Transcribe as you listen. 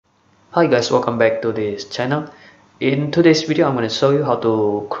Hi guys, welcome back to this channel. In today's video, I'm going to show you how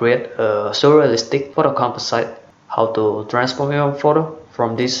to create a surrealistic photo composite, how to transform your photo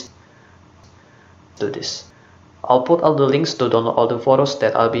from this to this. I'll put all the links to download all the photos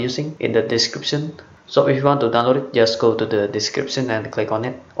that I'll be using in the description. So if you want to download it, just go to the description and click on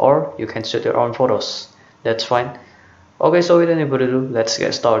it, or you can shoot your own photos. That's fine. Okay, so without any further ado, let's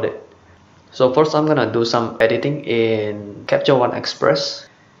get started. So first I'm gonna do some editing in Capture One Express.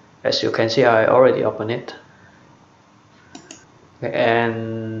 As you can see, I already opened it,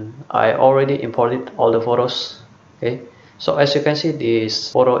 and I already imported all the photos. Okay, so as you can see,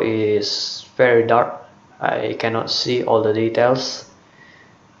 this photo is very dark. I cannot see all the details.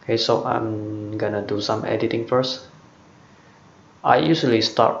 Okay, so I'm gonna do some editing first. I usually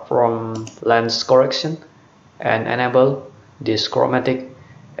start from lens correction and enable this chromatic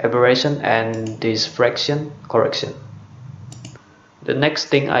aberration and diffraction correction. The next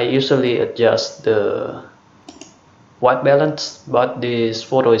thing, I usually adjust the white balance, but this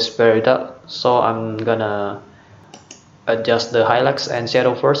photo is very dark, so I'm gonna adjust the highlights and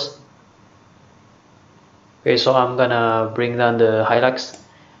shadow first. Okay, so I'm gonna bring down the highlights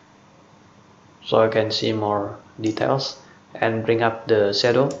so I can see more details, and bring up the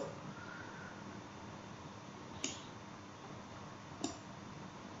shadow.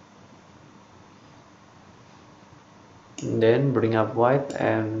 And then bring up white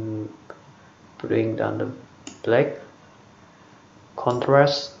and bring down the black,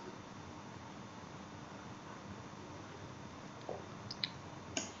 contrast,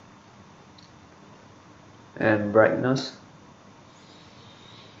 and brightness.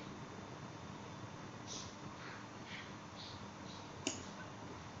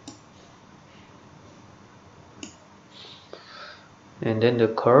 And then the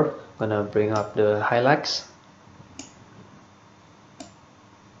curve, gonna bring up the highlights.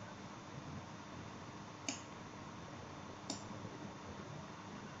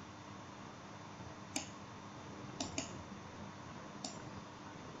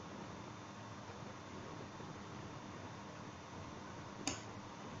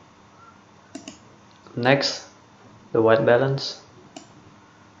 Next, the white balance.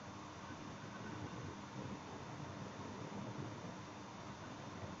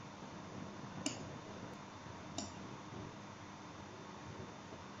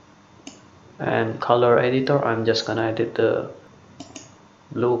 And color editor, I'm just gonna edit the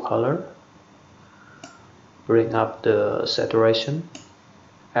blue color, bring up the saturation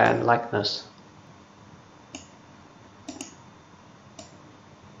and lightness.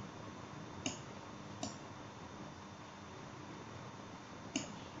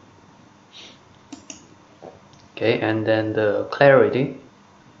 Okay, and then the clarity,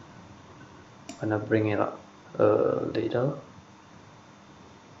 I'm gonna bring it up a little.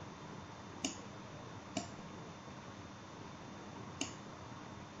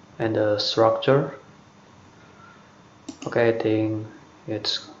 And the structure, okay, I think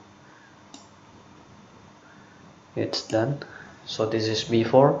it's done. So this is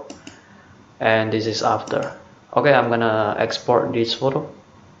before and this is after. Okay, I'm gonna export this photo.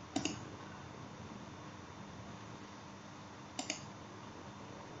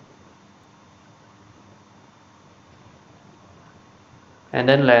 And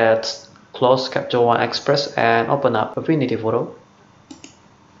then let's close Capture One Express and open up Affinity Photo.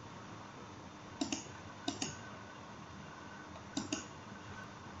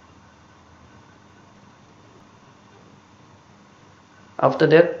 After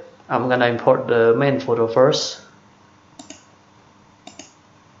that, I'm gonna import the main photo first.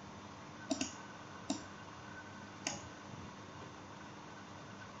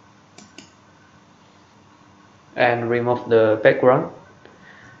 And remove the background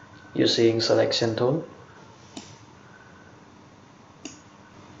using selection tool.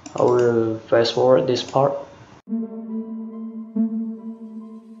 I will fast forward this part.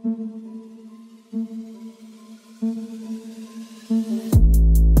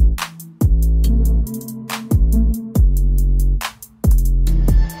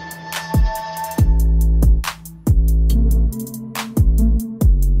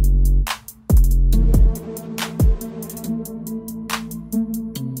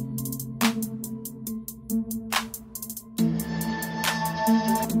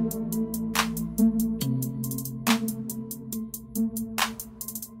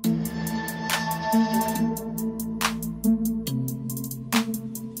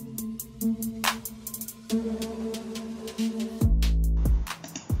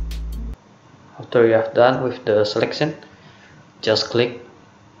 After you are done with the selection, just click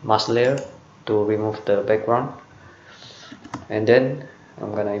mask layer to remove the background, and then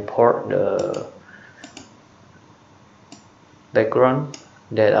I'm gonna import the background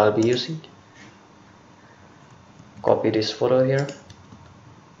that I'll be using. Copy this photo here.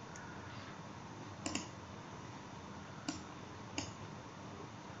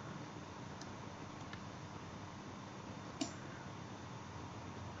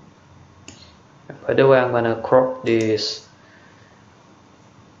 By the way, I'm gonna crop the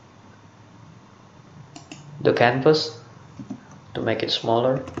canvas to make it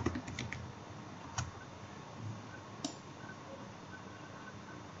smaller.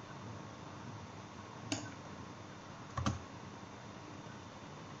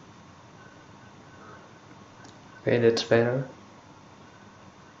 Okay, that's better.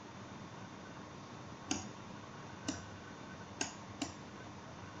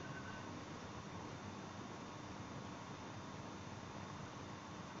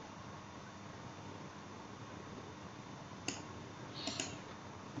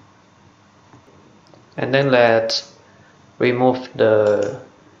 And then let's remove the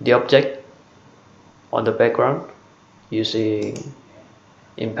object on the background using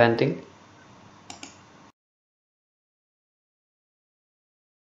inpainting.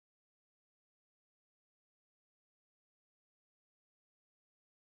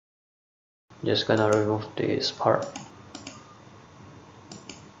 Just gonna remove this part.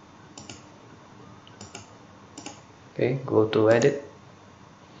 Okay, go to edit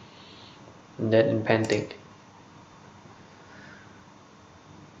and then inpainting.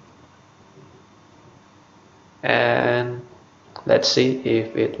 And let's see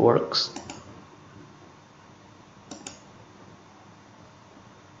if it works.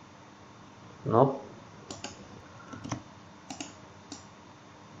 Nope.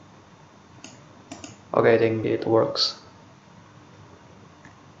 Okay, I think it works.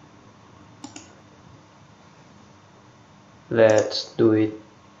 Let's do it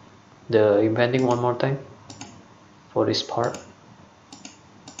the inpainting one more time for this part.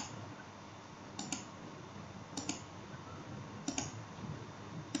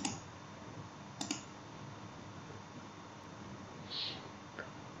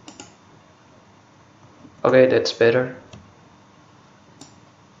 Okay, that's better.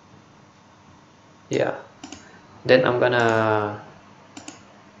 Yeah. Then I'm gonna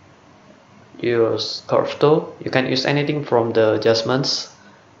use curve tool. You can use anything from the adjustments.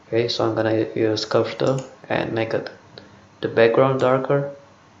 Okay, so I'm gonna use curve tool and make it the background darker.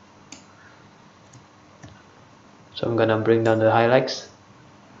 So I'm gonna bring down the highlights.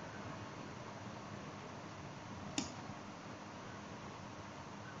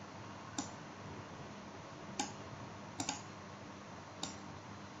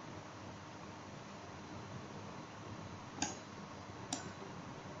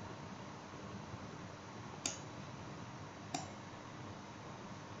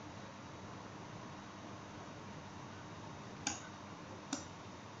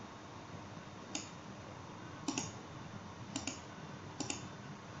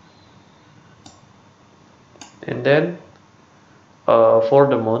 And then for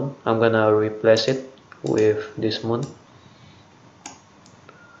the moon, I'm gonna replace it with this moon.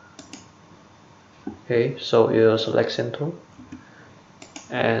 Okay, so use selection tool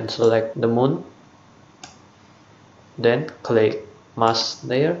and select the moon, then click mask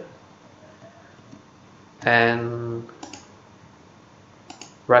layer and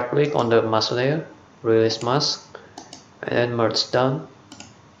right click on the mask layer, release mask, and then merge down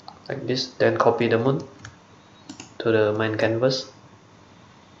like this, then copy the moon to the main canvas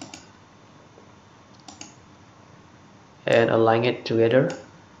and align it together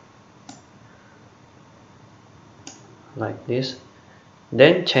like this.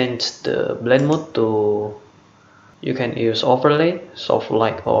 Then change the blend mode to, you can use overlay, soft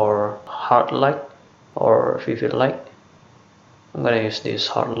light or hard light or vivid light. I'm gonna use this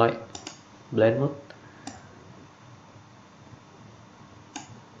hard light blend mode.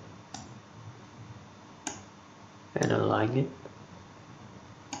 And align it.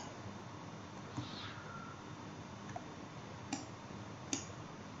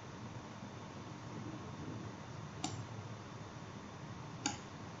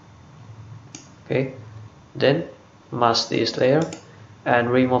 Okay, then mask this layer and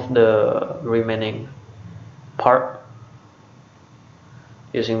remove the remaining part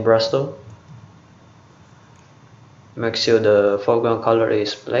using brush tool. Make sure the foreground color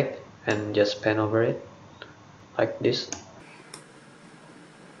is black and just paint over it like this.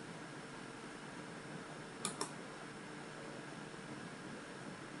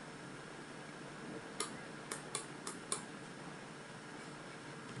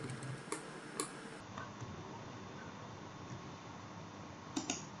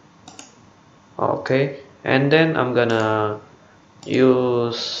 Okay, and then I'm gonna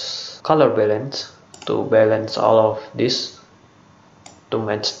use color balance to balance all of this to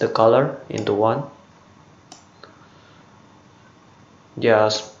match the color into one.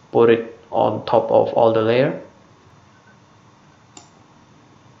 Just put it on top of all the layer.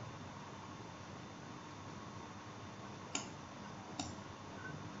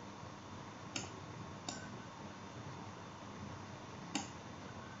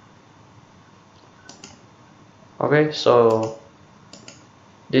 Okay, so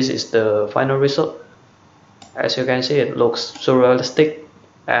this is the final result. As you can see, it looks surrealistic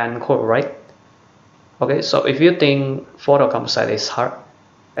and cool, right? Okay, so if you think photo composite is hard,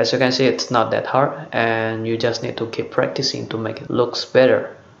 as you can see, it's not that hard, and you just need to keep practicing to make it looks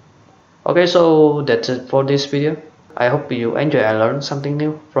better. Okay, so that's it for this video. I hope you enjoy and learned something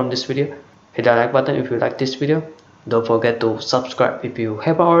new from this video. Hit the like button if you like this video. Don't forget to subscribe if you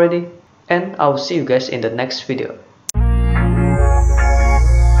haven't already. And I'll see you guys in the next video.